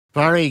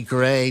Barry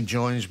Gray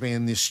joins me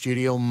in the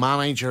studio,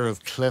 manager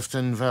of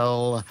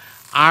Cliftonville.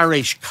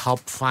 Irish Cup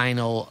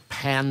final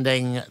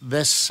pending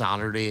this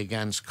Saturday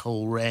against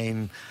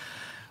Coleraine.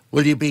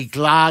 Will you be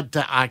glad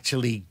to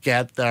actually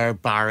get there,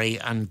 Barry,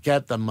 and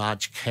get the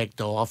match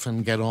kicked off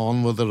and get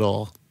on with it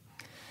all?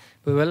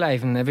 We will,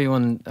 Ivan.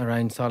 Everyone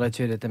around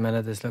Solitude at the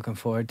minute is looking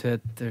forward to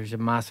it. There's a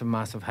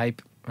massive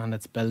hype, and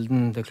it's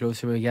building the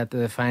closer we get to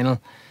the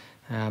final.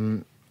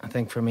 I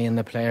think for me and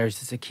the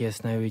players, it's a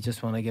case now we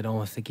just want to get on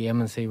with the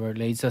game and see where it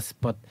leads us.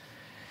 But,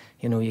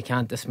 you know, you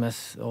can't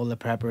dismiss all the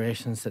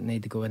preparations that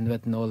need to go into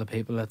it and all the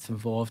people that's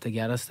involved to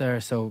get us there.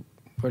 So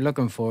we're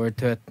looking forward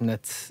to it, and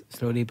it's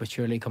slowly but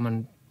surely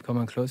coming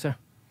closer.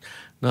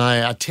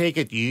 Now, I take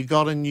it you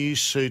got a new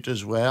suit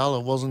as well.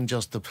 It wasn't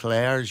just the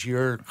players.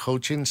 Your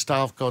coaching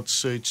staff got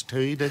suits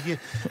too, did you?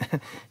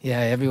 Yeah,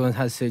 everyone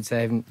has suits.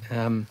 I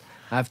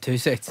have two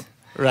suits.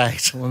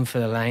 Right. One for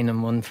the line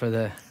and one for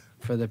the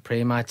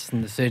pre-match,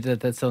 and the suit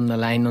that's on the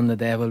line on the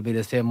day will be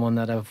the same one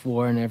that I've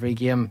worn every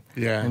game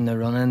in the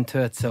run into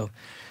it. So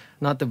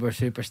not that we're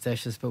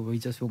superstitious, but we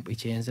just won't be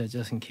changing it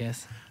just in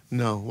case.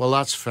 No, well,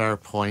 that's a fair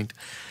point.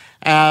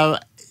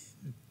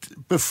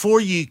 Before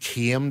you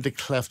came to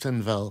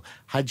Cliftonville,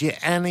 had you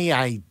any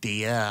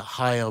idea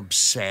how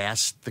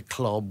obsessed the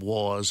club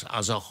was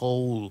as a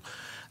whole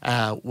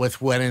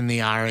with winning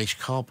the Irish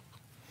Cup?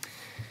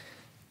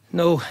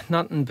 No,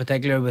 not in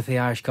particular with the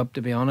Irish Cup,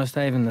 to be honest,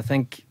 Ivan. I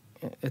think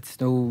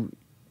it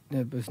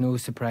was no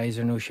surprise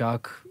or no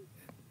shock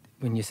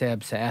when you say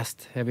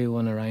obsessed.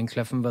 Everyone around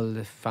Cliftonville,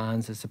 the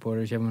fans, the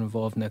supporters, everyone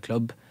involved in the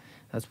club,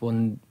 that's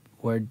one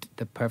word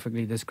that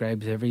perfectly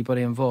describes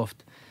everybody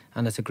involved.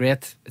 And it's a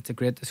great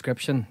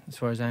description as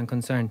far as I'm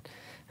concerned.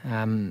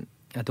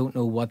 I don't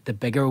know what the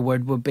bigger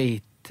word would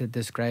be to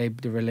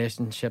describe the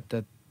relationship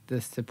that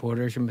the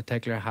supporters in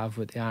particular have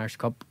with the Irish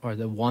Cup, or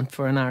the want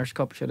for an Irish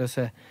Cup, should I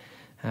say.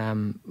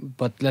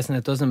 But listen,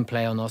 it doesn't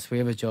play on us. We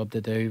have a job to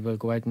do. We'll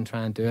go out and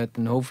try and do it,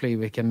 and hopefully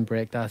we can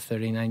break that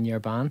 39-year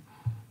ban.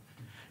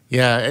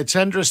 Yeah, it's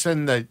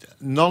interesting that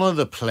none of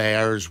the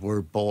players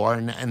were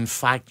born. In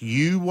fact,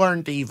 you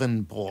weren't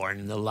even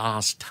born the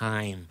last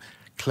time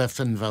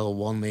Cliftonville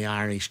won the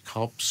Irish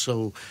Cup.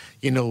 So,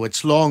 you know,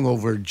 it's long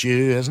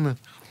overdue, isn't it?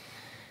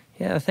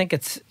 Yeah, I think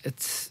it's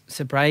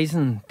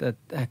surprising that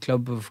a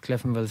club of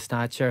Cliftonville's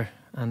stature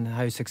and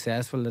how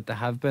successful that they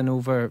have been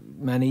over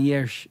many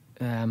years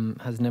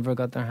has never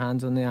got their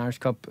hands on the Irish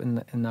Cup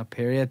in that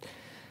period.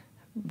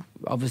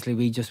 Obviously,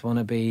 we just want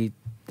to be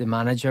the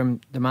manager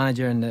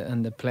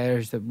and the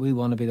players, that we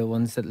want to be the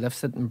ones that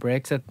lifts it and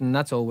breaks it, and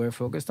that's all we're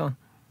focused on.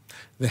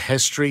 The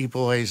history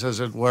boys, as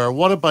it were.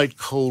 What about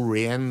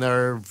Coleraine?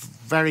 They're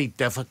very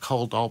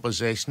difficult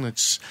opposition.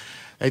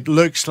 It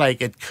looks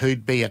like it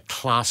could be a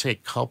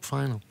classic cup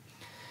final.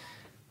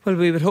 Well,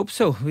 we would hope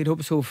so. We'd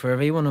hope so for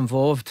everyone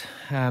involved.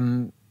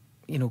 You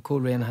know,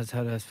 Coleraine has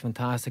had a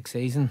fantastic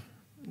season.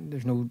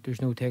 There's no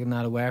taking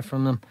that away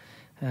from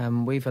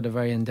them. We've had a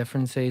very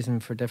indifferent season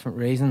for different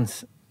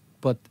reasons,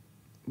 but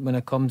when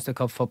it comes to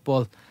cup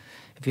football,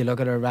 if you look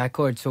at our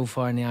record so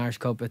far in the Irish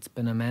Cup, it's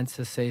been immense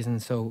this season.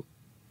 So,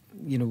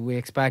 you know, we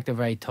expect a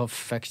very tough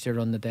fixture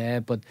on the day,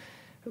 but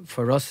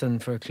for us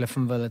and for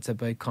Cliftonville, it's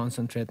about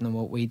concentrating on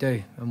what we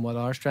do and what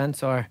our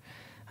strengths are.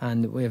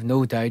 And we have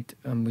no doubt,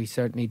 and we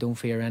certainly don't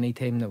fear any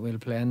team that will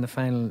play in the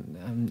final.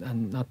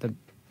 And not to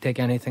take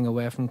anything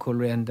away from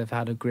Coleraine, they've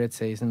had a great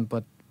season,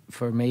 but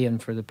for me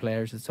and for the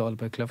players, it's all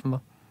about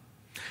Cliftonville.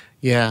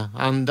 Yeah,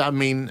 and I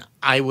mean,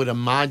 I would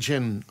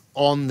imagine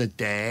on the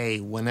day,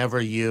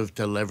 whenever you've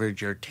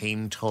delivered your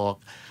team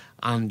talk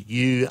and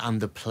you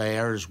and the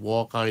players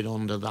walk out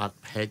onto that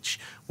pitch,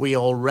 we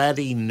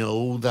already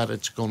know that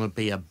it's going to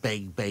be a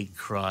big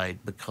crowd,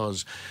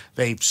 because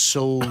they've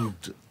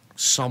sold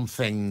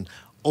something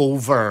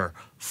over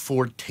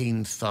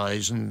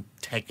 14,000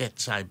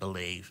 tickets, I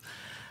believe.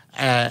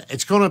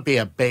 It's going to be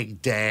a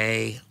big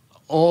day,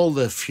 all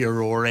the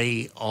furore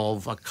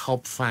of a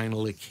cup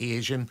final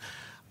occasion,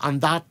 and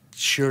that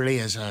surely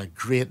is a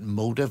great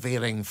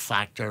motivating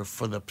factor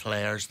for the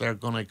players. They're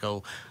going to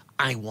go,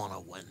 I want to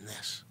win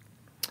this.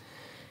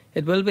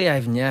 It will be,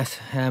 Ivan, yes.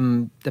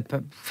 You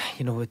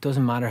know, it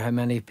doesn't matter how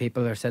many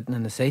people are sitting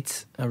in the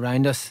seats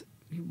around us.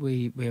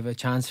 We have a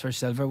chance for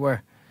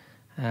silverware,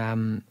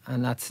 and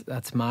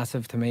that's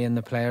massive to me and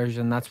the players,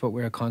 and that's what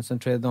we're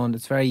concentrated on.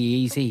 It's very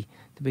easy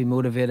to be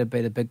motivated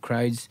by the big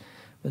crowds,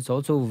 but it's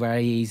also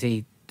very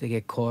easy to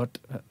get caught,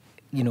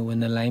 you know, in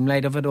the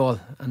limelight of it all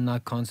and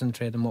not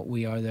concentrate on what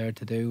we are there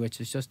to do,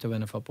 which is just to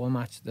win a football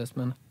match at this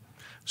minute.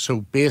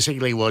 So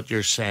basically what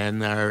you're saying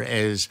there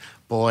is,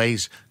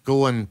 boys,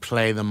 go and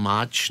play the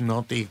match,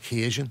 not the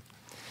occasion.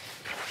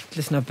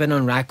 Listen, I've been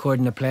on record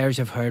and the players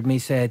have heard me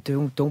say,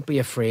 don't be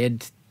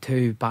afraid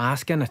to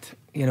bask in it.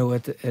 You know,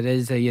 it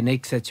is a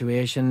unique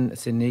situation.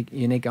 It's a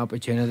unique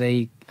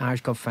opportunity.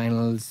 Irish Cup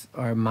finals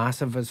are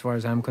massive as far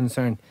as I'm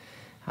concerned.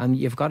 And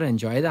you've got to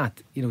enjoy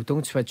that. You know,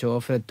 don't switch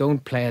off it.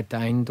 Don't play it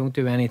down. Don't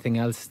do anything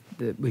else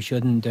that we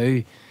shouldn't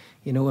do.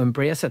 You know,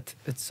 embrace it.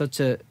 It's such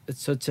a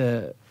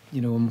you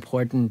know,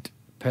 important,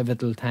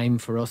 pivotal time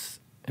for us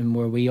in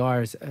where we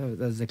are as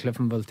the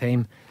Cliftonville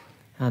team.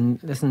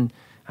 And listen,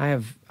 I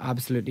have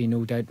absolutely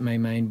no doubt in my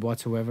mind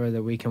whatsoever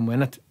that we can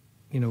win it.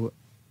 You know,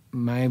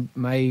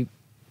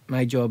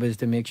 my job is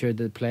to make sure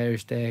that the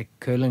players stay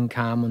cool and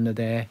calm on the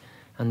day,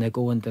 and they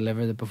go and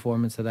deliver the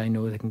performance that I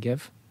know they can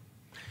give.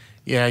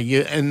 Yeah,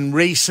 you in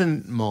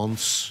recent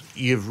months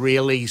you've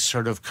really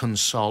sort of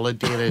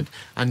consolidated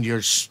and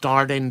you're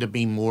starting to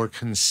be more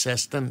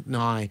consistent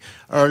now.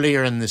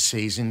 Earlier in the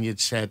season you'd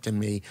said to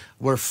me,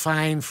 we're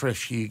fine for a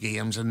few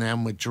games and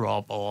then we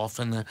drop off,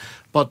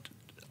 but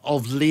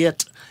of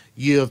late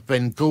you have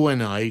been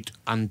going out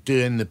and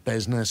doing the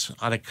business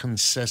at a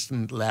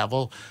consistent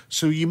level.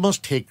 So you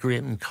must take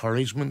great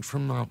encouragement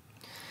from that.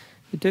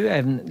 We do,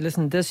 Evan.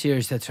 Listen, this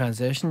year's the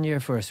transition year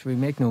for us. We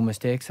make no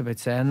mistakes about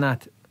saying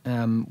that.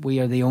 We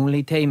are the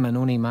only team and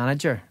only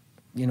manager,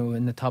 you know,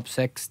 in the top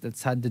 6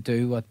 that's had to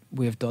do what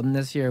we've done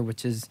this year,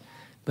 which is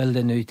build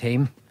a new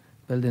team,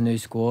 build a new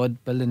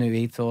squad, build a new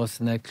ethos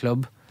in the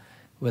club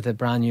with a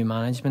brand new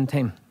management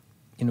team.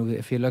 You know,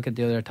 if you look at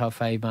the other top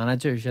 5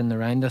 managers in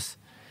around us,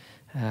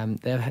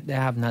 they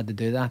haven't had to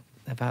do that.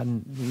 They've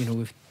had, you know,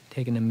 we've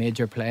taken in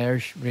major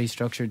players,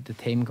 restructured the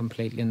team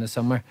completely in the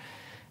summer.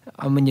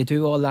 And when you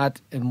do all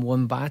that in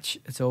one batch,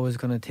 it's always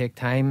going to take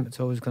time. It's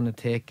always going to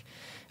take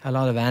a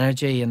lot of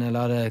energy and a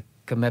lot of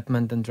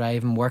commitment and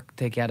drive and work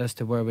to get us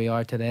to where we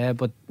are today.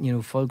 But, you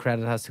know, full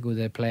credit has to go to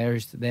the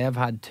players. They have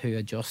had to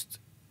adjust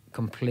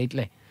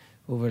completely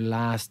over the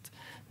last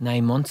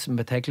 9 months in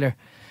particular.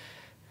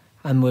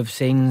 And we've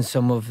seen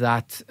some of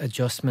that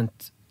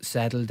adjustment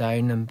settle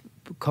down and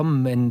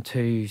come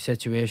into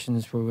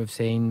situations where we've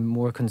seen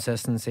more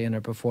consistency in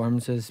our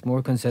performances,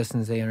 more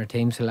consistency in our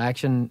team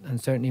selection, and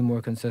certainly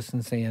more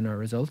consistency in our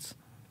results.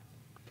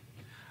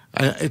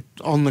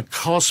 On the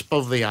cusp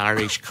of the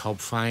Irish Cup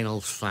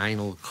final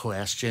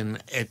question,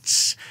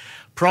 it's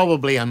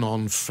probably an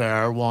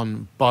unfair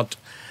one, but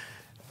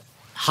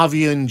have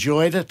you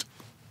enjoyed it?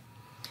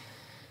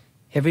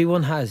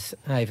 Everyone has,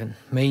 Ivan.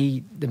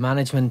 Me, the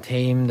management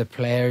team, the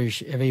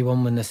players,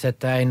 everyone, when they sit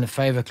down at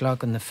 5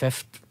 o'clock on the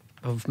 5th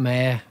of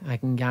May, I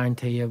can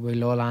guarantee you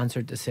we'll all answer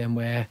it the same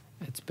way.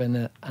 It's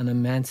been an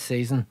immense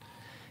season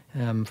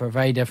for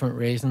very different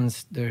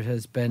reasons. There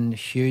has been a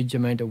huge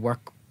amount of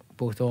work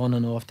both on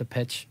and off the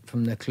pitch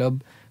from the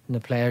club, from the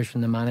players,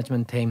 from the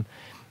management team,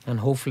 and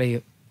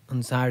hopefully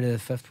on Saturday the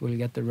 5th we'll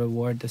get the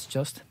reward that's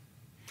just.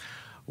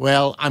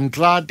 Well, I'm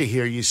glad to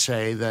hear you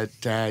say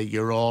that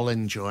you're all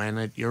enjoying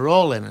it, you're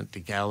all in it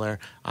together,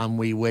 and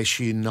we wish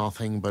you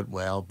nothing but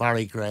well.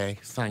 Barry Gray,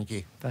 thank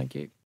you. Thank you.